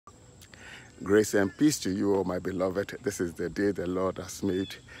Grace and peace to you, all my beloved. This is the day the Lord has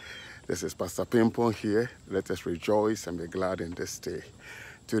made. This is Pastor Pimpon here. Let us rejoice and be glad in this day.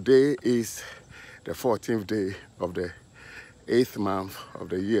 Today is the 14th day of the 8th month of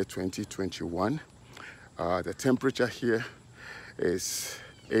the year 2021. The temperature here is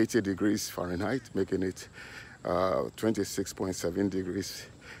 80 degrees Fahrenheit, making it 26.7 degrees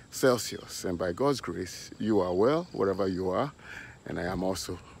Celsius. And by God's grace, you are well wherever you are, and I am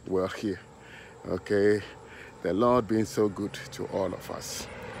also well here. Okay, the Lord being so good to all of us.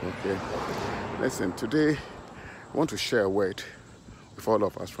 Okay, listen, today I want to share a word with all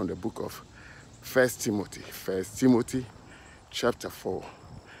of us from the book of 1 Timothy. 1 Timothy chapter 4.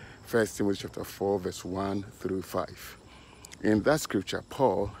 1 Timothy chapter 4 verse 1 through 5. In that scripture,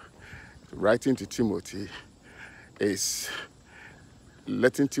 Paul, writing to Timothy, is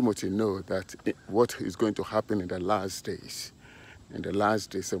letting Timothy know that what is going to happen in the last days. In the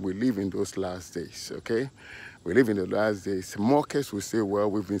last days, and we live in those last days, okay? We live in the last days. Mockers will say,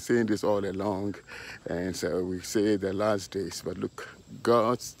 well, we've been saying this all along, and so we say the last days. But look,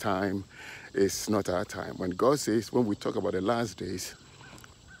 God's time is not our time. When God says, when we talk about the last days,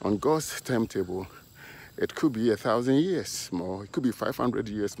 on God's timetable, it could be 1,000 years more. It could be 500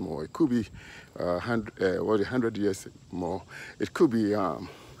 years more. It could be 100 years more. It could be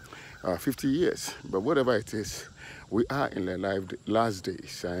 50 years. But whatever it is, we are in the last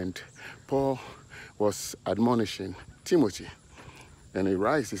days. And Paul was admonishing Timothy. And he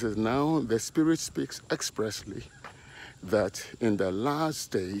writes, he says, now the Spirit speaks expressly that in the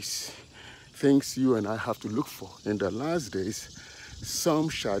last days, things you and I have to look for. In the last days, some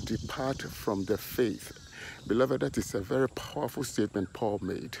shall depart from the faith. Beloved, that is a very powerful statement Paul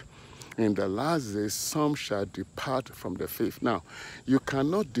made. In the last days, some shall depart from the faith. Now, you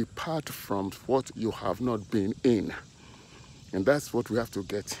cannot depart from what you have not been in. And that's what we have to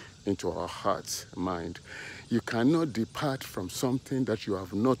get into our hearts, mind. You cannot depart from something that you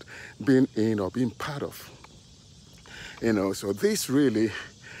have not been in or been part of. You know, so this really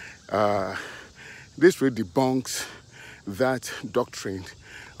debunks that doctrine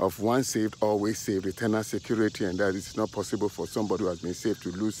of once saved, always saved, eternal security, and that it's not possible for somebody who has been saved to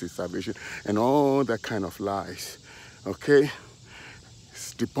lose his salvation, and all that kind of lies. Okay?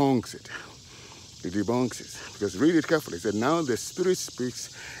 It debunks it. It debunks it. Because read it carefully. It said, now the Spirit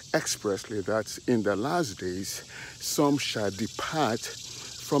speaks expressly that in the last days, some shall depart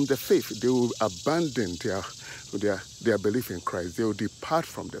from the faith. They will abandon their belief in Christ. They will depart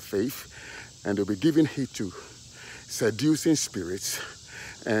from the faith, and they'll be given heed to seducing spirits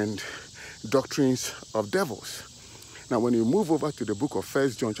and doctrines of devils. Now, when you move over to the book of 1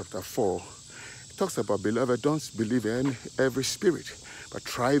 John chapter 4, it talks about, beloved, don't believe in every spirit, but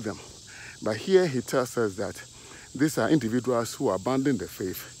try them. But here he tells us that these are individuals who abandon the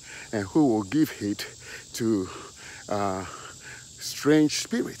faith and who will give heed to strange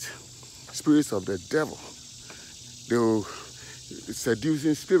spirits of the devil. They will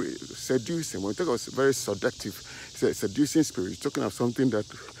seducing spirit, seducing. When we talk about very seductive, seducing spirit, you're talking of something that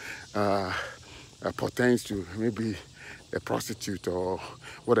pertains to maybe a prostitute or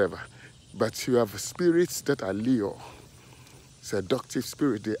whatever. But you have spirits that allure, seductive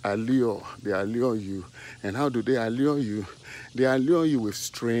spirit. They allure you. And how do they allure you? They allure you with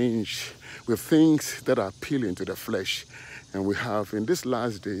things that are appealing to the flesh. And we have in these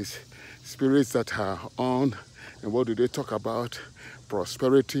last days spirits that are on. And what do they talk about?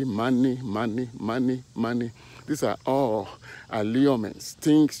 Prosperity, money. These are all allurements,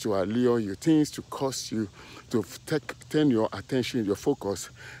 things to allure you, things to cause you to turn your attention, your focus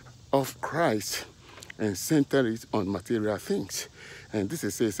off Christ and center it on material things. And this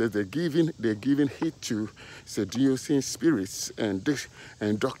is it says they're giving heed to seducing spirits and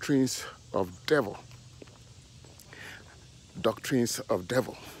doctrines of devil. Doctrines of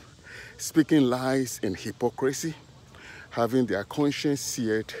devil. Speaking lies in hypocrisy, having their conscience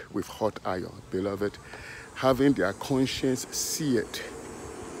seared with hot iron. Beloved, having their conscience seared.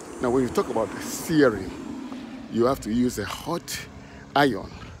 Now, when you talk about searing, you have to use a hot iron.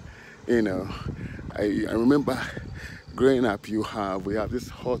 You know, I remember growing up, we have this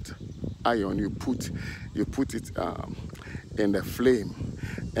hot iron. You put it in the flame,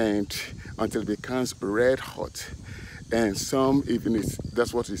 and until it becomes red hot. And some even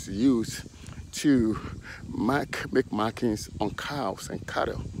that's what is used to make markings on cows and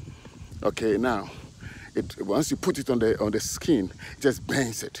cattle. Okay, now once you put it on the skin, it just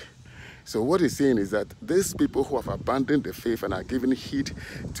burns it. So what he's saying is that these people who have abandoned the faith and are giving heed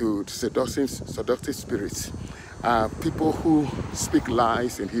to seductive spirits are people who speak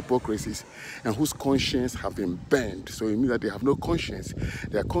lies and hypocrisies and whose conscience have been burned. So it means that they have no conscience.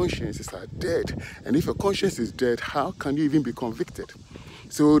 Their consciences are dead. And if your conscience is dead, how can you even be convicted?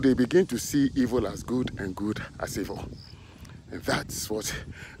 So they begin to see evil as good and good as evil. And that's what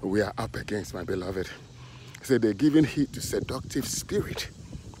we are up against, my beloved. So they're giving heed to seductive spirit,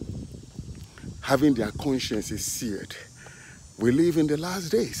 having their consciences seared. We live in the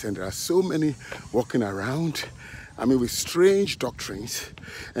last days, and there are so many walking around, with strange doctrines.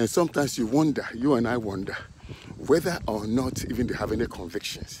 And sometimes you wonder, you and I wonder, whether or not even they have any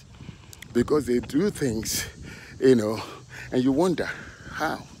convictions. Because they do things, and you wonder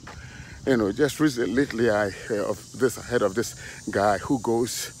how. Just recently I heard of this guy who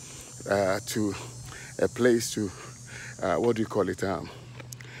goes to a place to,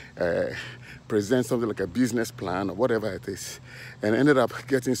 present something like a business plan or whatever it is, and ended up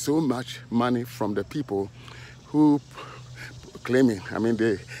getting so much money from the people who claiming,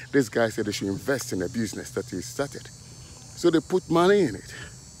 this guy said they should invest in a business that he started. So they put money in it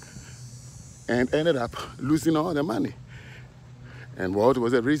and ended up losing all the money. And what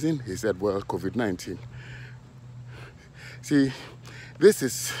was the reason? He said, well, COVID-19. See,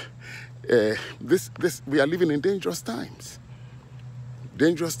 we are living in dangerous times.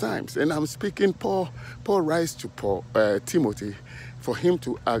 Dangerous times. And I'm speaking, Paul writes to Timothy for him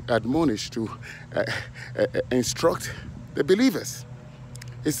to admonish, to instruct the believers.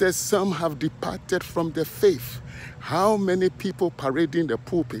 He says, some have departed from the faith. How many people parading the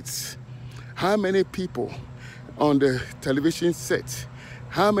pulpits? How many people on the television set?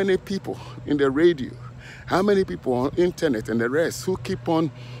 How many people in the radio? How many people on internet and the rest who keep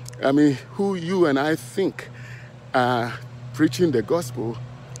on, who you and I think are preaching the gospel?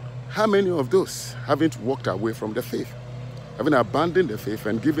 How many of those haven't walked away from the faith, having abandoned the faith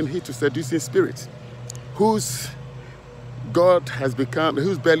and given heed to seducing spirits, whose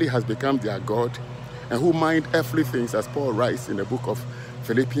belly has become their God, and who mind earthly things, as Paul writes in the book of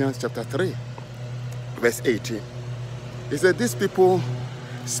Philippians chapter 3, verse 18. He said, these people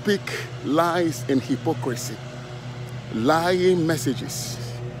speak lies in hypocrisy, lying messages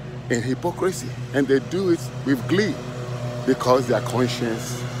in hypocrisy, and they do it with glee because their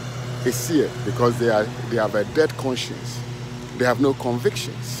conscience is seared, because they have a dead conscience. They have no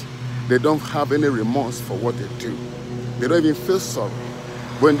convictions. They don't have any remorse for what they do. They don't even feel sorry.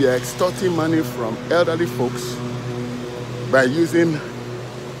 When they are extorting money from elderly folks by using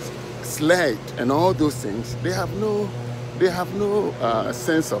sledge and all those things, they have no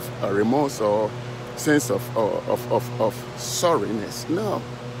sense of remorse or sense of sorriness. No,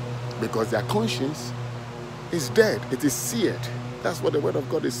 because their conscience is dead. It is seared. That's what the Word of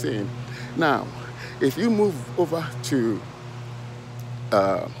God is saying. Now, if you move over to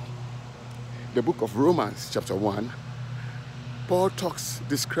the book of Romans, chapter 1, Paul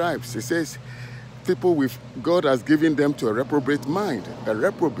describes, he says, people with God has given them to a reprobate mind. A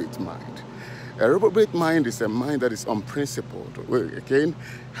reprobate mind. A reprobate mind is a mind that is unprincipled. Again,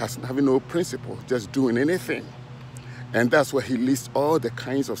 having no principle, just doing anything. And that's where he lists all the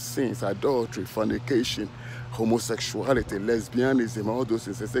kinds of sins: adultery, fornication, homosexuality, lesbianism, all those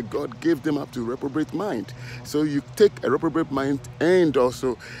things. He said God gave them up to reprobate mind. So you take a reprobate mind and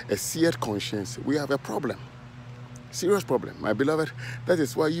also a seared conscience, we have a problem. Serious problem, my beloved. That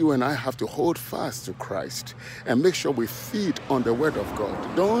is why you and I have to hold fast to Christ and make sure we feed on the Word of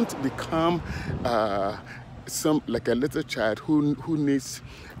God. Don't become like a little child who needs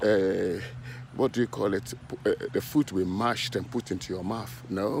the food to be mashed and put into your mouth.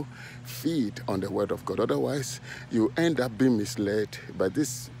 No, feed on the Word of God. Otherwise, you end up being misled by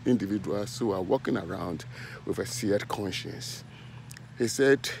these individuals who are walking around with a seared conscience. He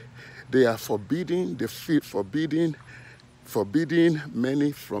said, they are forbidding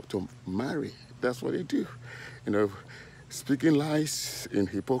many to marry. That's what they do. Speaking lies in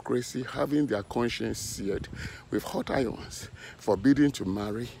hypocrisy, having their conscience seared with hot irons, forbidding to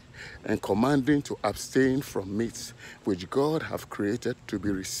marry, and commanding to abstain from meats which God have created to be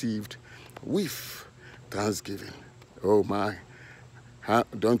received with thanksgiving. Oh my,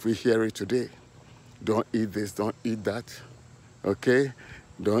 don't we hear it today? Don't eat this, don't eat that, okay?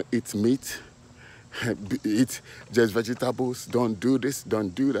 Don't eat meat, eat just vegetables, don't do this,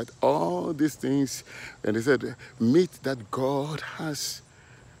 don't do that, all these things. And he said, meat that God has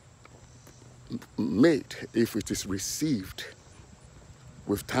made, if it is received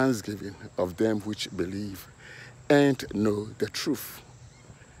with thanksgiving of them which believe and know the truth.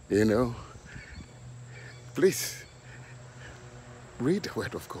 Please read the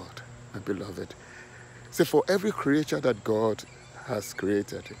Word of God. my beloved. So for every creature that God has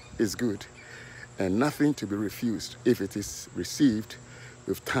created is good, and nothing to be refused if it is received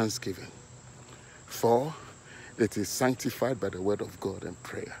with thanksgiving. For it is sanctified by the word of God and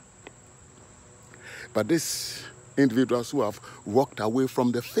prayer. But these individuals who have walked away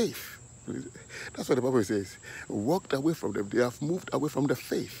from the faith, that's what the Bible says, walked away from them, they have moved away from the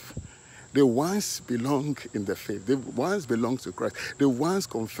faith. They once belonged in the faith. They once belonged to Christ. They once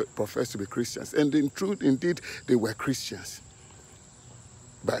professed to be Christians. And in truth, indeed, they were Christians.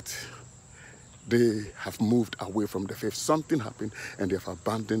 But they have moved away from the faith. Something happened and they have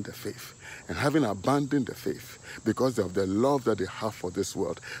abandoned the faith. And having abandoned the faith because of the love that they have for this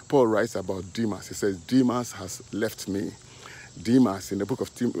world, Paul writes about Demas. He says, Demas has left me. Demas, in the book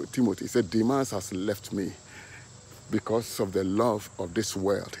of Timothy, he said, Demas has left me. Because of the love of this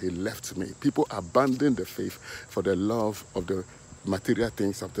world, he left me. People abandon the faith for the love of the material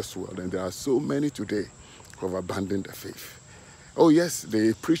things of this world. And there are so many today who have abandoned the faith. Oh yes,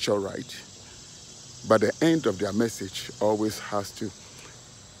 they preach all right, but the end of their message always has to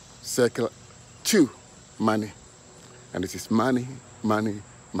circle to money. And it is money, money,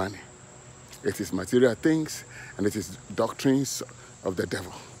 money. It is material things, and it is doctrines of the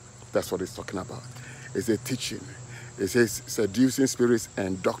devil. That's what it's talking about. It's a teaching. It says seducing spirits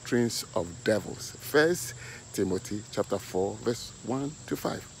and doctrines of devils. 1 Timothy chapter 4, verse 1 to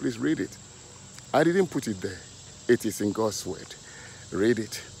 5. Please read it. I didn't put it there. It is in God's word. Read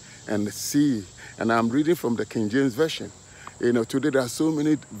it and see. And I'm reading from the King James Version. You know, today there are so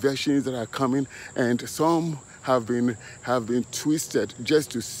many versions that are coming, and some have been twisted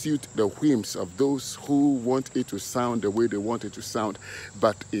just to suit the whims of those who want it to sound the way they want it to sound.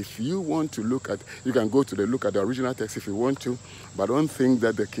 But if you want to look at, you can go to look at the original text if you want to, but don't think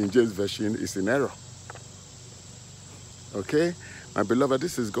that the King James Version is in error. Okay? My beloved,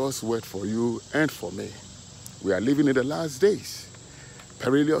 this is God's word for you and for me. We are living in the last days,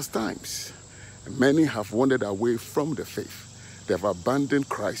 perilous times. Many have wandered away from the faith. They have abandoned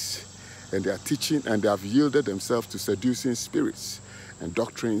Christ, and they are teaching, and they have yielded themselves to seducing spirits and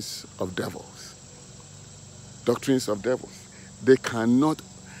doctrines of devils. Doctrines of devils. They cannot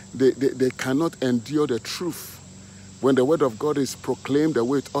endure the truth. When the word of God is proclaimed the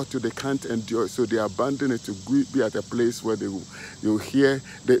way it ought to, they can't endure it. So they abandon it to be at a place where you hear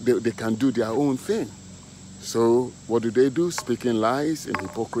they can do their own thing. So what do? Speaking lies and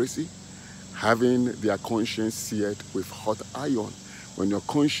hypocrisy, having their conscience seared with hot iron. When your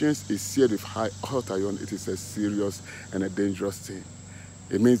conscience is seared with hot iron, it is a serious and a dangerous thing.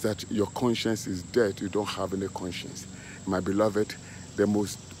 It means that your conscience is dead. You don't have any conscience. My beloved, the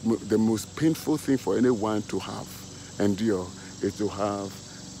most painful thing for anyone to endure is to have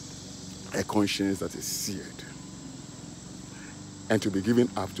a conscience that is seared and to be given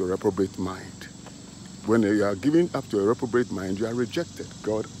up to a reprobate mind. When you are giving up to a reprobate mind, you are rejected.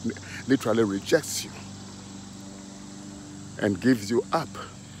 God literally rejects you and gives you up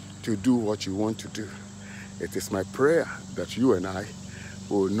to do what you want to do. It is my prayer that you and I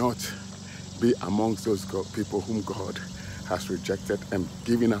will not be amongst those people whom God has rejected and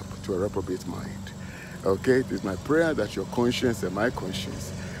given up to a reprobate mind. Okay, it is my prayer that your conscience and my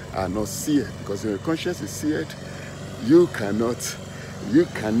conscience are not seared, because when your conscience is seared, you will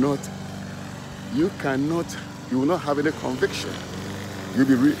not have any conviction.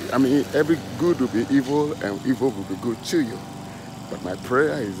 Every good will be evil and evil will be good to you. But my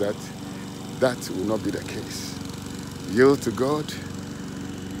prayer is that will not be the case. Yield to God.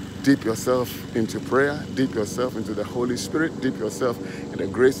 Dip yourself into prayer. Dip yourself into the Holy Spirit. Dip yourself in the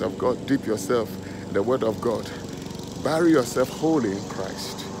grace of God. Dip yourself in the Word of God. Bury yourself wholly in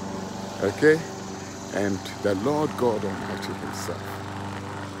Christ. Okay? And the Lord God Almighty Himself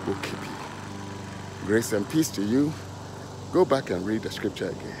will keep you. Grace and peace to you. Go back and read the scripture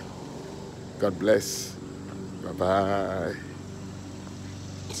again. God bless. Bye-bye.